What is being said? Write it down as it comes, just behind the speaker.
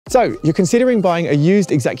So you're considering buying a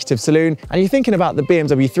used executive saloon and you're thinking about the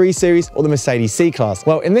BMW 3 Series or the Mercedes C-Class.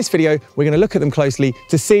 Well, in this video, we're going to look at them closely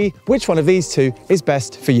to see which one of these two is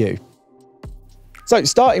best for you. So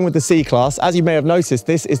starting with the C-Class, as you may have noticed,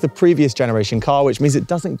 this is the previous generation car, which means it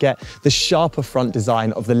doesn't get the sharper front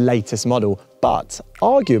design of the latest model. But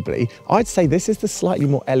arguably, I'd say this is the slightly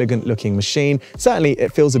more elegant looking machine. Certainly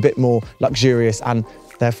it feels a bit more luxurious and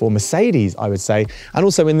therefore Mercedes, I would say. And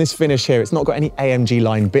also in this finish here, it's not got any AMG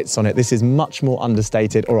line bits on it. This is much more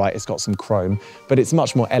understated. All right, it's got some chrome, but it's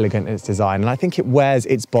much more elegant in its design. And I think it wears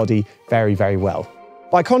its body very, very well.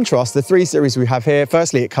 By contrast, the 3 Series we have here,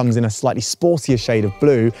 firstly, it comes in a slightly sportier shade of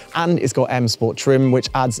blue, and it's got M Sport trim, which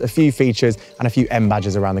adds a few features and a few M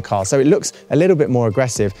badges around the car. So it looks a little bit more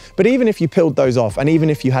aggressive. But even if you peeled those off, and even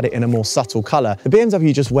if you had it in a more subtle color, the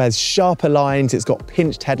BMW just wears sharper lines, it's got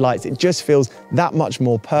pinched headlights, it just feels that much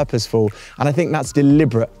more purposeful. And I think that's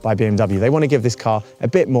deliberate by BMW. They want to give this car a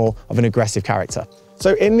bit more of an aggressive character.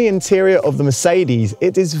 So in the interior of the Mercedes,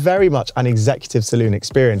 it is very much an executive saloon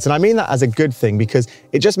experience. And I mean that as a good thing because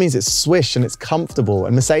it just means it's swish and it's comfortable.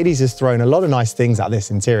 And Mercedes has thrown a lot of nice things at this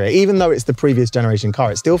interior. Even though it's the previous generation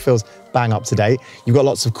car, it still feels bang up to date. You've got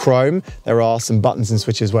lots of chrome. There are some buttons and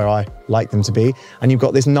switches where I like them to be. And you've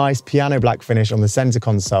got this nice piano black finish on the center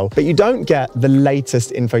console. But you don't get the latest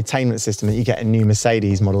infotainment system that you get in new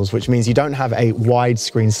Mercedes models, which means you don't have a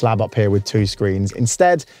widescreen slab up here with 2 screens.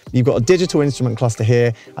 Instead, you've got a digital instrument cluster here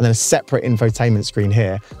and then a separate infotainment screen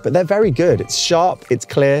here. But they're very good. It's sharp, it's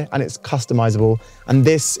clear, and it's customizable. And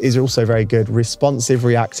this is also very good, responsive,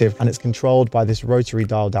 reactive, and it's controlled by this rotary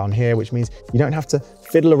dial down here, which means you don't have to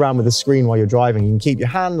fiddle around with the screen while you're driving. You can keep your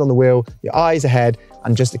hand on the wheel, your eyes ahead,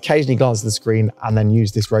 and just occasionally glance at the screen and then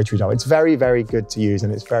use this rotary dial. It's very, very good to use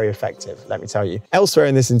and it's very effective, let me tell you. Elsewhere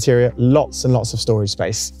in this interior, lots and lots of storage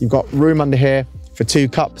space. You've got room under here for 2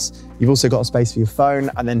 cups. You've also got a space for your phone,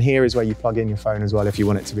 and then here is where you plug in your phone as well if you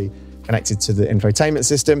want it to be connected to the infotainment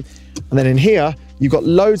system. And then in here, you've got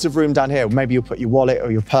loads of room down here. Maybe you'll put your wallet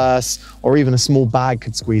or your purse, or even a small bag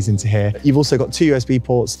could squeeze into here. You've also got 2 USB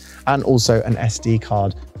ports and also an SD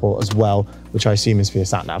card port as well, which I assume is for your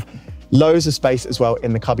sat nav. Loads of space as well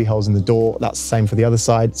in the cubby holes in the door. That's the same for the other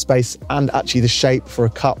side. Space and actually the shape for a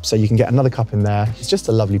cup, so you can get another cup in there. It's just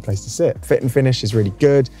a lovely place to sit. Fit and finish is really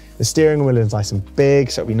good. The steering wheel is nice and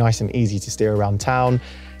big, so it'll be nice and easy to steer around town.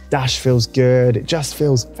 Dash feels good. It just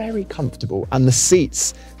feels very comfortable. And the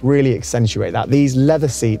seats really accentuate that. These leather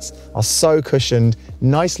seats are so cushioned,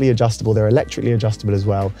 nicely adjustable. They're electrically adjustable as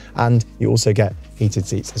well. And you also get heated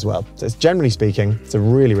seats as well. So it's generally speaking, it's a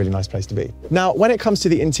really, really nice place to be. Now, when it comes to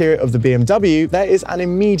the interior of the BMW, there is an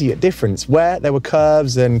immediate difference. Where there were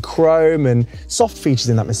curves and chrome and soft features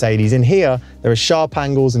in that Mercedes, in here, there are sharp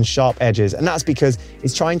angles and sharp edges. And that's because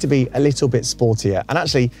it's trying to be a little bit sportier. And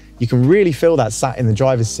actually, you can really feel that sat in the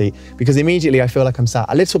driver's seat because immediately I feel like I'm sat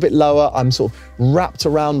a little bit lower. I'm sort of wrapped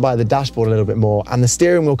around by the dashboard a little bit more, and the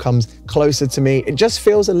steering wheel comes closer to me. It just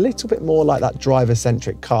feels a little bit more like that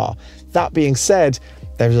driver-centric car. That being said,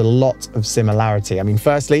 there's a lot of similarity. I mean,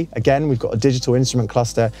 firstly, again, we've got a digital instrument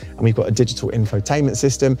cluster and we've got a digital infotainment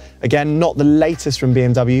system. Again, not the latest from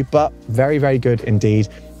BMW, but very, very good indeed.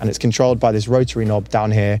 And it's controlled by this rotary knob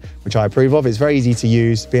down here, which I approve of. It's very easy to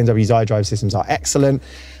use. BMW's iDrive systems are excellent.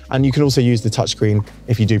 And you can also use the touchscreen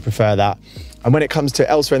if you do prefer that. And when it comes to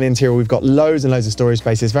elsewhere in the interior, we've got loads and loads of storage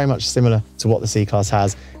spaces, very much similar to what the C-Class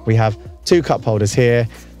has. We have 2 cup holders here.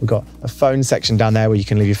 We've got a phone section down there where you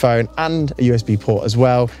can leave your phone and a USB port as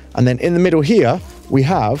well. And then in the middle here, we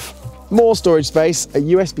have more storage space, a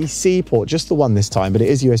USB-C port, just the one this time, but it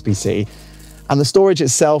is USB-C. And the storage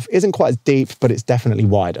itself isn't quite as deep, but it's definitely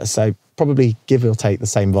wider. So probably give or take the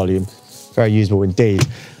same volume. Very usable indeed.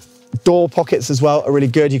 Door pockets as well are really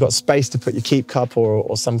good. You've got space to put your keep cup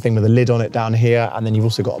or something with a lid on it down here. And then you've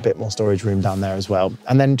also got a bit more storage room down there as well.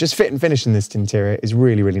 And then just fit and finish in this interior is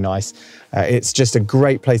really, really nice. It's just a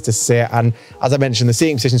great place to sit. And as I mentioned, the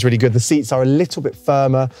seating position is really good. The seats are a little bit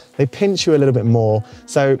firmer. They pinch you a little bit more.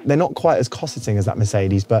 So they're not quite as cosseting as that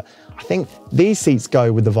Mercedes, but I think these seats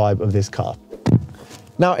go with the vibe of this car.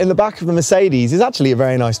 Now, in the back of the Mercedes is actually a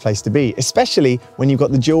very nice place to be, especially when you've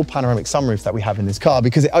got the dual panoramic sunroof that we have in this car,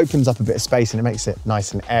 because it opens up a bit of space and it makes it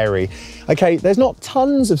nice and airy. Okay, there's not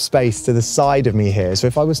tons of space to the side of me here, so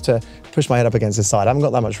if I was to push my head up against the side, I haven't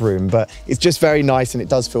got that much room, but it's just very nice and it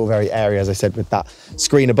does feel very airy, as I said, with that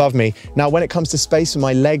screen above me. Now, when it comes to space for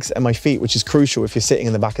my legs and my feet, which is crucial if you're sitting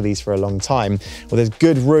in the back of these for a long time, well, there's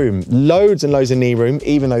good room, loads and loads of knee room,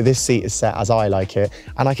 even though this seat is set as I like it,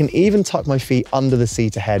 and I can even tuck my feet under the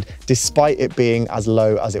seat ahead, despite it being as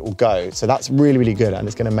low as it will go. So that's really, really good, and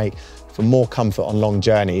it's going to make for more comfort on long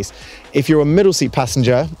journeys. If you're a middle seat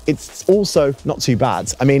passenger, it's also not too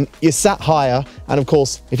bad. I mean, you're sat higher, and of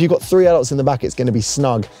course, if you've got 3 adults in the back, it's going to be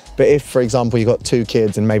snug. But if, for example, you've got 2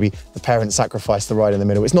 kids and maybe the parents sacrifice the ride in the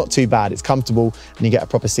middle, it's not too bad. It's comfortable and you get a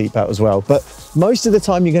proper seat belt as well. But most of the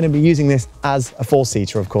time, you're going to be using this as a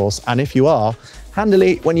 4-seater, of course. And if you are,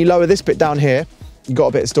 handily, when you lower this bit down here, you've got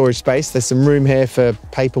a bit of storage space. There's some room here for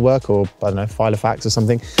paperwork or, I don't know, file of facts or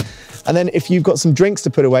something. And then if you've got some drinks to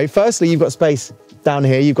put away, firstly, you've got space down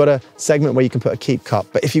here. You've got a segment where you can put a keep cup.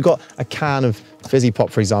 But if you've got a can of fizzy pop,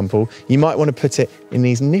 for example, you might want to put it in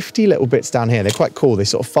these nifty little bits down here. They're quite cool. They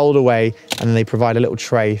sort of fold away and then they provide a little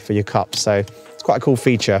tray for your cups. So it's quite a cool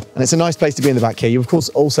feature. And it's a nice place to be in the back here. You, of course,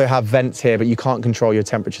 also have vents here, but you can't control your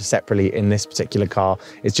temperature separately in this particular car.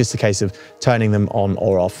 It's just a case of turning them on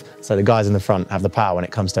or off. So the guys in the front have the power when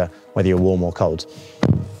it comes to whether you're warm or cold.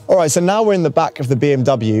 All right, so now we're in the back of the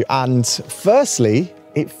BMW, and firstly,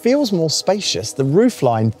 it feels more spacious. The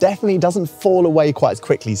roofline definitely doesn't fall away quite as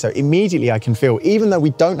quickly, so immediately I can feel, even though we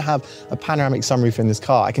don't have a panoramic sunroof in this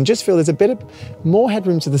car, I can just feel there's a bit of more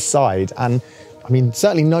headroom to the side, and I mean,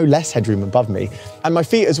 certainly no less headroom above me. And my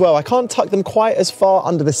feet as well, I can't tuck them quite as far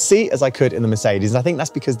under the seat as I could in the Mercedes. And I think that's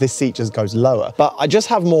because this seat just goes lower. But I just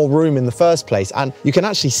have more room in the first place. And you can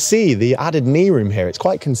actually see the added knee room here. It's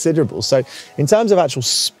quite considerable. So in terms of actual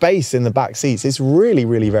space in the back seats, it's really,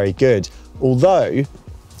 really very good. Although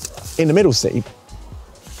in the middle seat,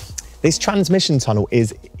 this transmission tunnel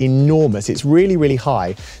is enormous. It's really, really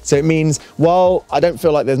high. So it means while I don't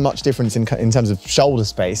feel like there's much difference in terms of shoulder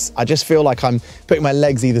space, I just feel like I'm putting my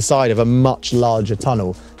legs either side of a much larger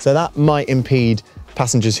tunnel. So that might impede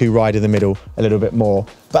passengers who ride in the middle a little bit more.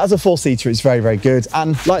 But as a 4-seater, it's very, very good.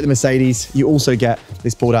 And like the Mercedes, you also get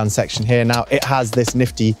this pull down section here. Now it has this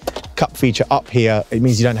nifty cup feature up here. It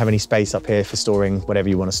means you don't have any space up here for storing whatever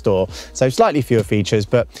you want to store. So slightly fewer features,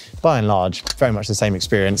 but by and large, very much the same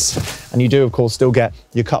experience. And you do, of course, still get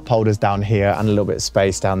your cup holders down here and a little bit of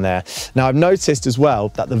space down there. Now I've noticed as well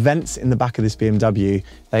that the vents in the back of this BMW,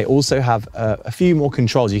 they also have a few more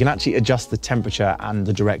controls. You can actually adjust the temperature and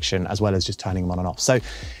the direction as well as just turning them on and off. So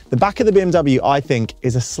the back of the BMW, I think,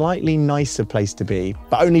 is a slightly nicer place to be,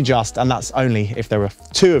 but only just, and that's only if there are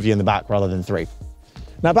 2 of you in the back rather than 3.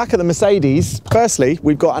 Now back at the Mercedes, firstly,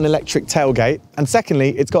 we've got an electric tailgate, and secondly,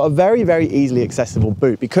 it's got a very, very easily accessible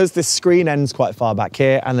boot. Because this screen ends quite far back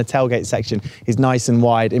here and the tailgate section is nice and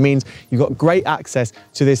wide, it means you've got great access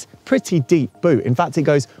to this pretty deep boot. In fact, it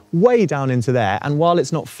goes way down into there, and while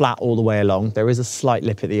it's not flat all the way along, there is a slight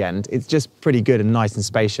lip at the end. It's just pretty good and nice and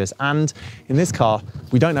spacious. And in this car,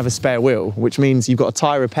 we don't have a spare wheel, which means you've got a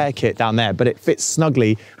tyre repair kit down there, but it fits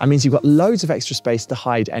snugly and means you've got loads of extra space to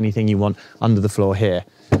hide anything you want under the floor here.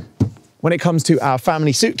 When it comes to our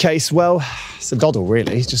family suitcase, well, it's a doddle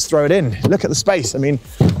really, just throw it in. Look at the space. I mean,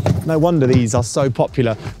 no wonder these are so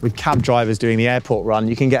popular with cab drivers doing the airport run.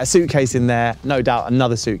 You can get a suitcase in there, no doubt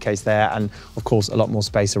another suitcase there, and of course a lot more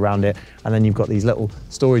space around it. And then you've got these little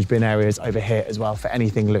storage bin areas over here as well for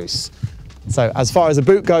anything loose. So as far as a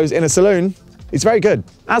boot goes in a saloon, it's very good.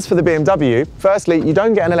 As for the BMW, firstly, you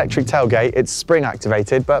don't get an electric tailgate, it's spring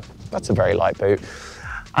activated, but that's a very light boot.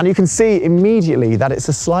 And you can see immediately that it's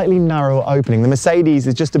a slightly narrower opening. The Mercedes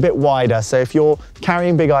is just a bit wider, so if you're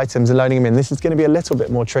carrying big items and loading them in, this is going to be a little bit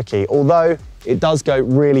more tricky. Although it does go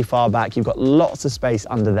really far back, you've got lots of space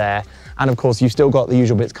under there, and of course you've still got the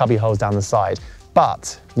usual bits, cubby holes down the side.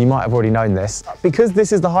 But you might have already known this, because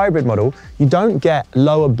this is the hybrid model, you don't get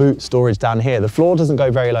lower boot storage down here. The floor doesn't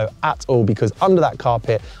go very low at all because under that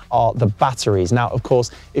carpet are the batteries. Now, of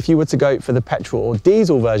course, if you were to go for the petrol or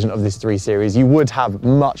diesel version of this 3 Series, you would have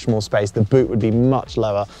much more space. The boot would be much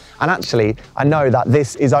lower. And actually, I know that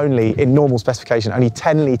this is only, in normal specification, only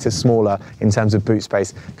 10 litres smaller in terms of boot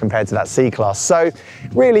space compared to that C-Class. So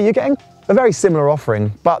really, you're getting a very similar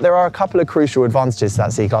offering, but there are a couple of crucial advantages to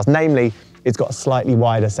that C-Class, namely, it's got a slightly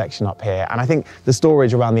wider section up here. And I think the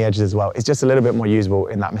storage around the edges as well is just a little bit more usable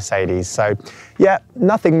in that Mercedes. So yeah,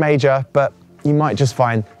 nothing major, but you might just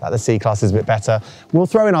find that the C-Class is a bit better. We'll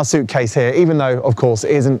throw in our suitcase here, even though, of course, it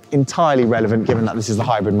isn't entirely relevant given that this is the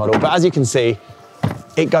hybrid model. But as you can see,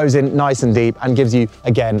 it goes in nice and deep and gives you,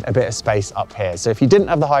 again, a bit of space up here. So if you didn't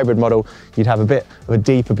have the hybrid model, you'd have a bit of a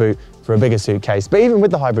deeper boot for a bigger suitcase. But even with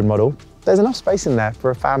the hybrid model, there's enough space in there for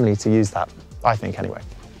a family to use that, I think anyway.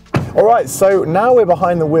 All right, so now we're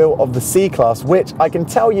behind the wheel of the C-Class, which I can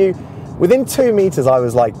tell you Within 2 meters, I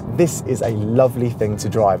was like, this is a lovely thing to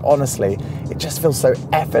drive. Honestly, it just feels so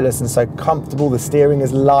effortless and so comfortable. The steering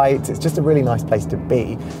is light. It's just a really nice place to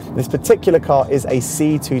be. This particular car is a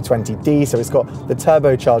C220D, so it's got the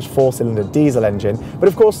turbocharged 4-cylinder diesel engine. But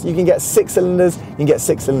of course, you can get 6 cylinders, you can get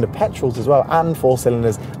 6-cylinder petrols as well, and 4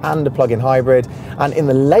 cylinders, and a plug-in hybrid. And in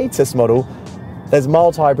the latest model, there's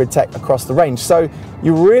mild hybrid tech across the range, so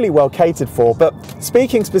you're really well catered for. But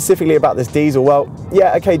speaking specifically about this diesel, well,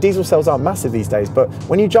 yeah, okay, diesel sales aren't massive these days, but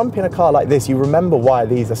when you jump in a car like this, you remember why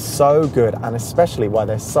these are so good, and especially why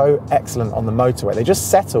they're so excellent on the motorway. They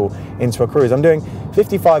just settle into a cruise. I'm doing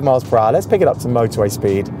 55 miles per hour. Let's pick it up to motorway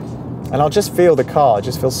speed, and I'll just feel the car. It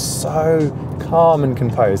just feels so calm and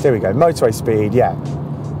composed. Here we go, motorway speed, yeah.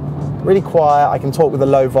 Really quiet, I can talk with a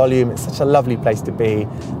low volume. It's such a lovely place to be.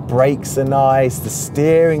 Brakes are nice, the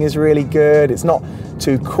steering is really good. It's not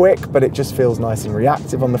too quick, but it just feels nice and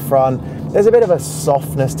reactive on the front. There's a bit of a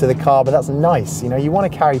softness to the car, but that's nice. You know, you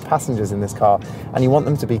want to carry passengers in this car and you want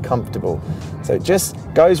them to be comfortable. So it just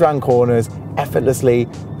goes around corners effortlessly.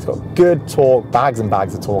 It's got good torque, bags and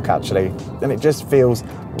bags of torque actually, and it just feels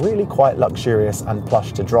really quite luxurious and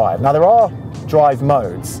plush to drive. Now there are drive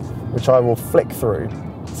modes, which I will flick through.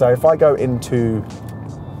 So if I go into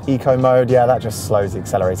eco mode, yeah, that just slows the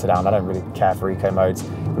accelerator down. I don't really care for eco modes.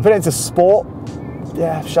 We put it into sport,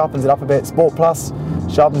 yeah, sharpens it up a bit. Sport plus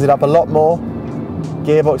sharpens it up a lot more.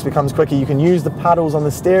 Gearbox becomes quicker. You can use the paddles on the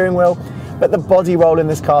steering wheel, but the body roll in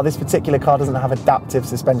this car, this particular car doesn't have adaptive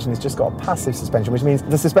suspension. It's just got a passive suspension, which means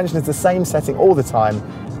the suspension is the same setting all the time,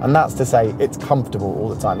 and that's to say it's comfortable all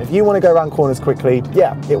the time. If you want to go around corners quickly,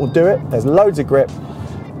 yeah, it will do it. There's loads of grip,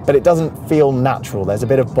 but it doesn't feel natural. There's a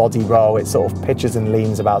bit of body roll, it sort of pitches and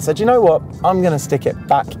leans about. So do you know what? I'm gonna stick it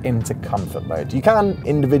back into comfort mode. You can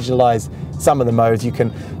individualize some of the modes. You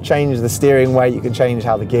can change the steering weight, you can change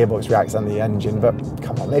how the gearbox reacts on the engine, but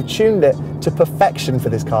come on, they've tuned it to perfection for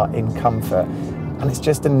this car in comfort. And it's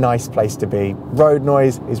just a nice place to be. Road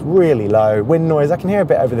noise is really low. Wind noise, I can hear a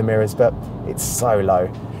bit over the mirrors, but it's so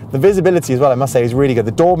low. The visibility as well, I must say, is really good.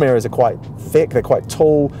 The door mirrors are quite thick, they're quite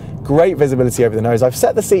tall, great visibility over the nose. I've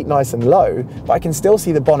set the seat nice and low, but I can still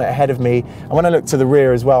see the bonnet ahead of me. And when I look to the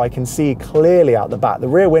rear as well, I can see clearly out the back. The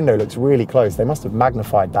rear window looks really close. They must have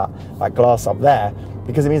magnified that glass up there,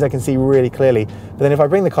 because it means I can see really clearly. But then if I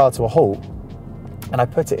bring the car to a halt and I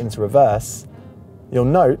put it into reverse, you'll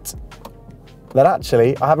note that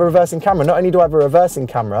actually I have a reversing camera. Not only do I have a reversing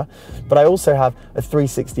camera, but I also have a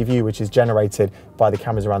 360 view, which is generated by the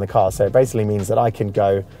cameras around the car. So it basically means that I can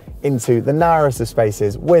go into the narrowest of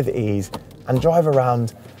spaces with ease and drive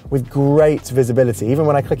around with great visibility. Even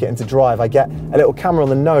when I click it into drive, I get a little camera on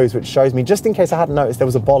the nose which shows me, just in case I hadn't noticed there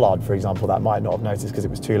was a bollard, for example, that I might not have noticed because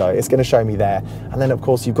it was too low. It's going to show me there. And then of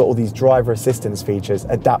course you've got all these driver assistance features,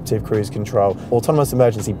 adaptive cruise control, autonomous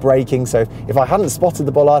emergency braking. So if I hadn't spotted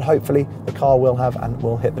the bollard, hopefully the car will have and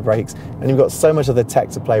will hit the brakes. And you've got so much other tech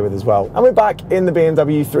to play with as well. And we're back in the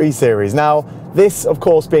BMW 3 Series. Now, this, of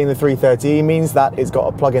course, being the 330e means that it's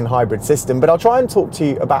got a plug-in hybrid system, but I'll try and talk to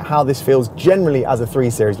you about how this feels generally as a 3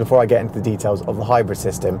 Series before I get into the details of the hybrid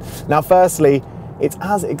system. Now, firstly, it's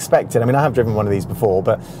as expected. I mean, I have driven one of these before,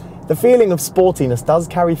 but the feeling of sportiness does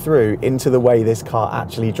carry through into the way this car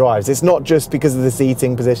actually drives. It's not just because of the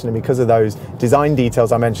seating position and because of those design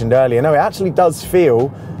details I mentioned earlier. No, it actually does feel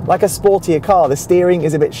like a sportier car. The steering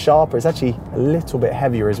is a bit sharper. It's actually a little bit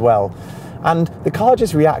heavier as well. And the car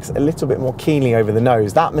just reacts a little bit more keenly over the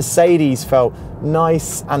nose. That Mercedes felt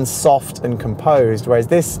nice and soft and composed, whereas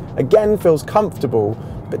this, again, feels comfortable,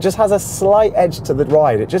 but just has a slight edge to the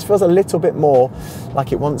ride. It just feels a little bit more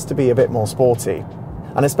like it wants to be a bit more sporty.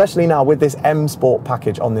 And especially now with this M Sport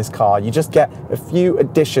package on this car, you just get a few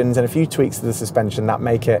additions and a few tweaks to the suspension that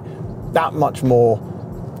make it that much more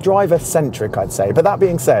driver-centric, I'd say. But that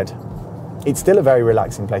being said, it's still a very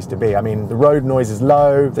relaxing place to be. I mean, the road noise is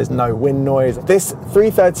low, there's no wind noise. This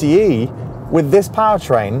 330e with this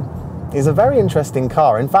powertrain is a very interesting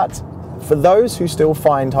car. In fact, for those who still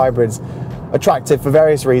find hybrids attractive for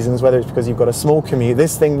various reasons, whether it's because you've got a small commute,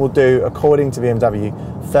 this thing will do, according to BMW,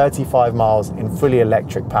 35 miles in fully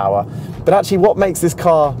electric power. But actually what makes this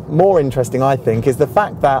car more interesting, I think, is the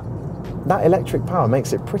fact that that electric power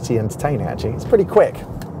makes it pretty entertaining, actually. It's pretty quick.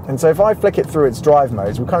 And so if I flick it through its drive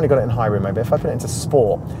modes, we've currently got it in hybrid mode, but if I put it into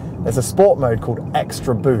sport, there's a sport mode called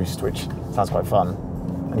Extra Boost, which sounds quite fun.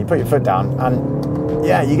 And you put your foot down and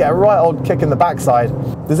yeah, you get a right old kick in the backside.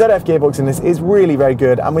 The ZF gearbox in this is really very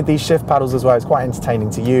good, and with these shift paddles as well, it's quite entertaining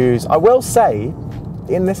to use. I will say,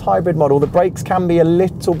 in this hybrid model, the brakes can be a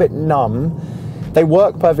little bit numb. They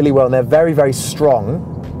work perfectly well and they're very, very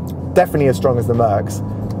strong. Definitely as strong as the Mercs.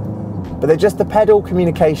 but the pedal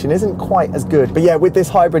communication isn't quite as good. But yeah, with this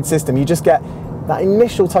hybrid system, you just get that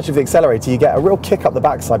initial touch of the accelerator, you get a real kick up the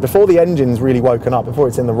backside before the engine's really woken up, before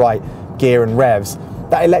it's in the right gear and revs.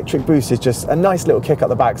 That electric boost is just a nice little kick up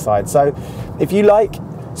the backside. So if you like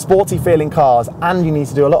sporty feeling cars and you need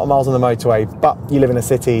to do a lot of miles on the motorway, but you live in a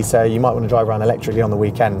city, so you might want to drive around electrically on the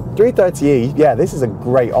weekend, 330e, yeah, this is a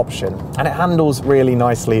great option. And it handles really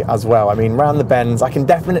nicely as well. I mean, round the bends, I can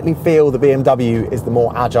definitely feel the BMW is the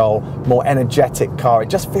more agile, more energetic car. It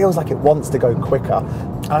just feels like it wants to go quicker.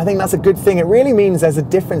 And I think that's a good thing. It really means there's a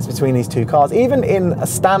difference between these two cars. Even in a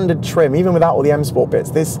standard trim, even without all the M Sport bits,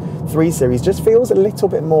 this 3 Series just feels a little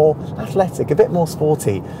bit more athletic, a bit more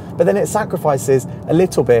sporty. But then it sacrifices a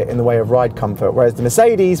little bit in the way of ride comfort, whereas the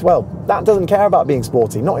Mercedes, well, that doesn't care about being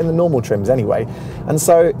sporty, not in the normal trims anyway. And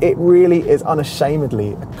so it really is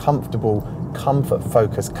unashamedly a comfortable,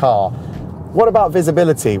 comfort-focused car. What about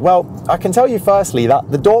visibility? Well, I can tell you firstly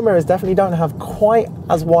that the door mirrors definitely don't have quite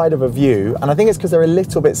as wide of a view, and I think it's because they're a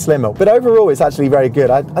little bit slimmer, but overall it's actually very good.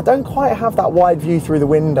 I don't quite have that wide view through the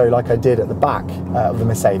window like I did at the back of the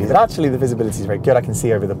Mercedes, but actually the visibility is very good. I can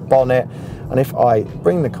see over the bonnet, and if I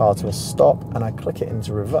bring the car to a stop and I click it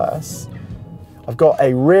into reverse, I've got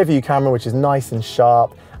a rear view camera which is nice and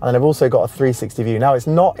sharp, and then I've also got a 360 view. Now, it's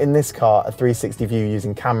not in this car a 360 view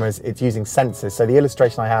using cameras, it's using sensors. So the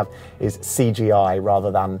illustration I have is CGI rather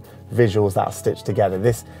than visuals that are stitched together.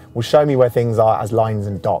 This will show me where things are as lines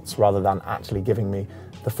and dots rather than actually giving me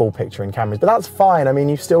the full picture in cameras. But that's fine. I mean,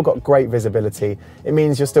 you've still got great visibility. It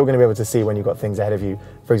means you're still going to be able to see when you've got things ahead of you,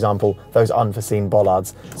 for example, those unforeseen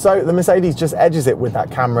bollards. So the Mercedes just edges it with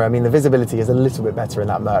that camera. I mean, the visibility is a little bit better in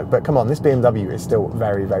that Merc, but come on, this BMW is still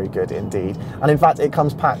very, very good indeed. And in fact, it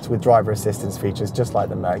comes packed with driver assistance features, just like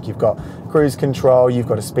the Merc. You've got cruise control, you've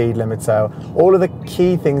got a speed limiter, all of the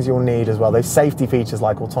key things you'll need as well. Those safety features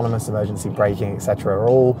like autonomous emergency braking, etc., are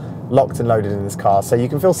all locked and loaded in this car, so you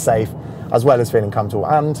can feel safe as well as feeling comfortable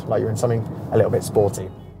and like you're in something a little bit sporty.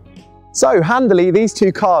 So handily, these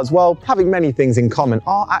two cars, while having many things in common,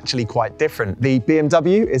 are actually quite different. The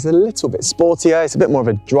BMW is a little bit sportier, it's a bit more of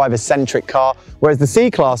a driver-centric car, whereas the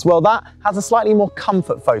C-Class, well, that has a slightly more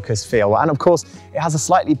comfort-focused feel, and of course, it has a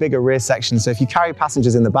slightly bigger rear section, so if you carry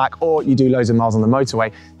passengers in the back or you do loads of miles on the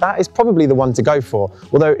motorway, that is probably the one to go for.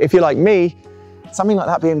 Although, if you're like me, something like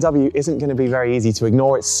that BMW isn't going to be very easy to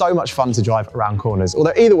ignore. It's so much fun to drive around corners.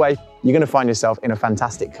 Although either way, you're going to find yourself in a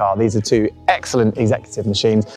fantastic car. These are two excellent executive machines.